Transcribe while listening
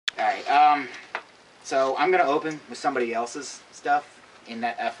Alright, so I'm going to open with somebody else's stuff in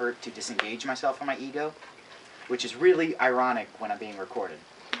that effort to disengage myself from my ego, which is really ironic when I'm being recorded.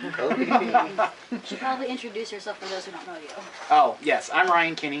 You should probably introduce yourself for those who don't know you. Oh, yes, I'm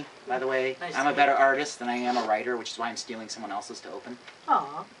Ryan Kinney, by the way. Nice I'm a better artist than I am a writer, which is why I'm stealing someone else's to open.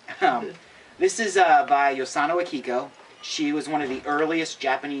 Aww. This is by Yosano Akiko. She was one of the earliest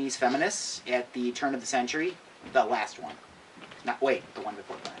Japanese feminists at the turn of the century. The last one. The one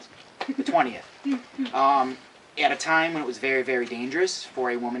before the last. The 20th. At a time when it was very, very dangerous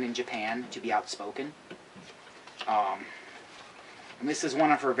for a woman in Japan to be outspoken. And this is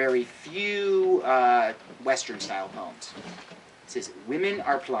one of her very few Western-style poems. It says, "Women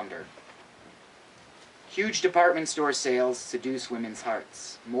are plunder. Huge department store sales seduce women's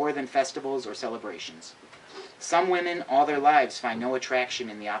hearts, more than festivals or celebrations. Some women all their lives find no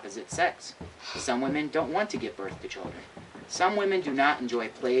attraction in the opposite sex. Some women don't want to give birth to children. Some women do not enjoy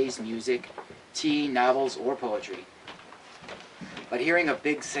plays, music, tea, novels, or poetry. But hearing of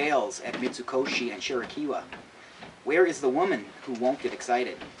big sales at Mitsukoshi and Shirakiwa, where is the woman who won't get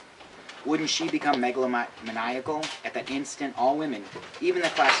excited? Wouldn't she become megalomaniacal? At that instant, all women, even the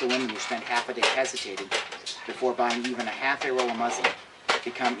class of women who spent half a day hesitating before buying even a half a roll of muslin,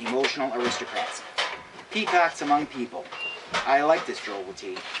 become emotional aristocrats. Peacocks among people. I like this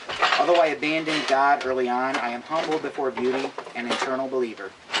jollity. Although I abandoned God early on, I am humble before beauty and eternal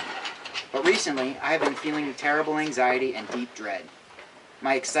believer. But recently, I have been feeling terrible anxiety and deep dread.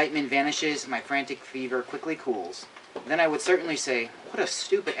 My excitement vanishes, my frantic fever quickly cools. Then I would certainly say, what a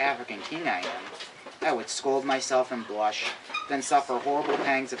stupid African king I am. I would scold myself and blush, then suffer horrible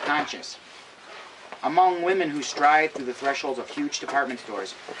pangs of conscience. Among women who stride through the thresholds of huge department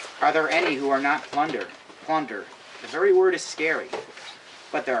stores, are there any who are not plunder? Plunder. The very word is scary.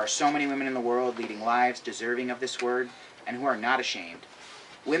 But there are so many women in the world leading lives deserving of this word, and who are not ashamed.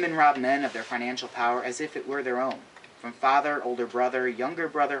 Women rob men of their financial power as if it were their own. From father, older brother, younger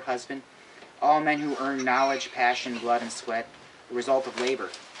brother, husband, all men who earn knowledge, passion, blood, and sweat, the result of labor.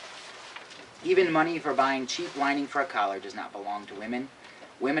 Even money for buying cheap lining for a collar does not belong to women.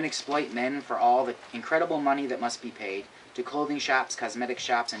 Women exploit men for all the incredible money that must be paid to clothing shops, cosmetic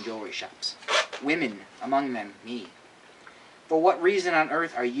shops, and jewelry shops. Women, among them, me. For what reason on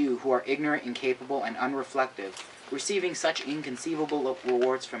earth are you, who are ignorant, incapable, and unreflective, receiving such inconceivable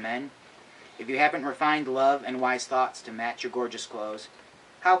rewards from men? If you haven't refined love and wise thoughts to match your gorgeous clothes,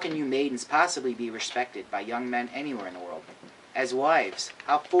 how can you maidens possibly be respected by young men anywhere in the world? As wives,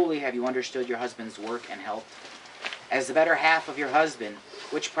 how fully have you understood your husband's work and helped? As the better half of your husband,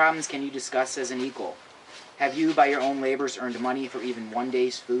 which problems can you discuss as an equal? Have you by your own labors earned money for even one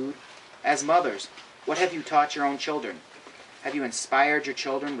day's food? As mothers, what have you taught your own children? Have you inspired your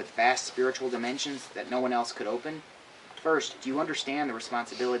children with vast spiritual dimensions that no one else could open? First, do you understand the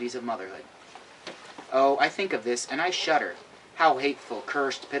responsibilities of motherhood? Oh, I think of this, and I shudder. How hateful,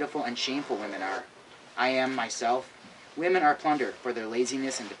 cursed, pitiful, and shameful women are. I am, myself. Women are plundered for their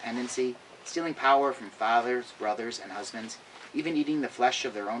laziness and dependency, stealing power from fathers, brothers, and husbands, even eating the flesh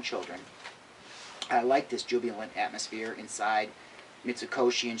of their own children. I like this jubilant atmosphere inside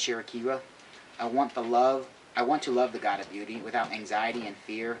Mitsukoshi and Shirakiwa. I want to love the god of beauty without anxiety and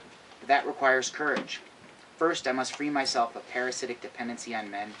fear, but that requires courage. First, I must free myself of parasitic dependency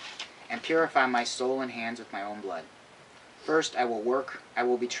on men, and purify my soul and hands with my own blood. First, I will work, I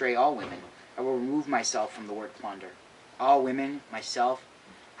will betray all women, I will remove myself from the word plunder. All women, myself,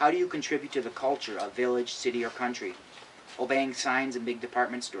 how do you contribute to the culture of village, city, or country? Obeying signs in big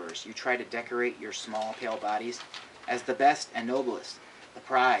department stores, you try to decorate your small, pale bodies as the best and noblest, the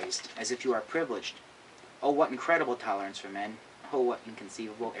prized, as if you are privileged. Oh, what incredible tolerance for men. Oh, what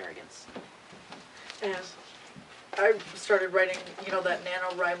inconceivable arrogance. And I started writing, that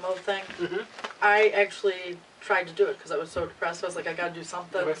NaNoWriMo thing. I actually tried to do it because I was so depressed. I was like, I gotta do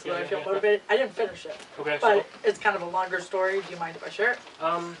something so that I feel motivated. I didn't finish it. Okay. But it's kind of a longer story. Do you mind if I share it?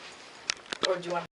 Um. Or do you want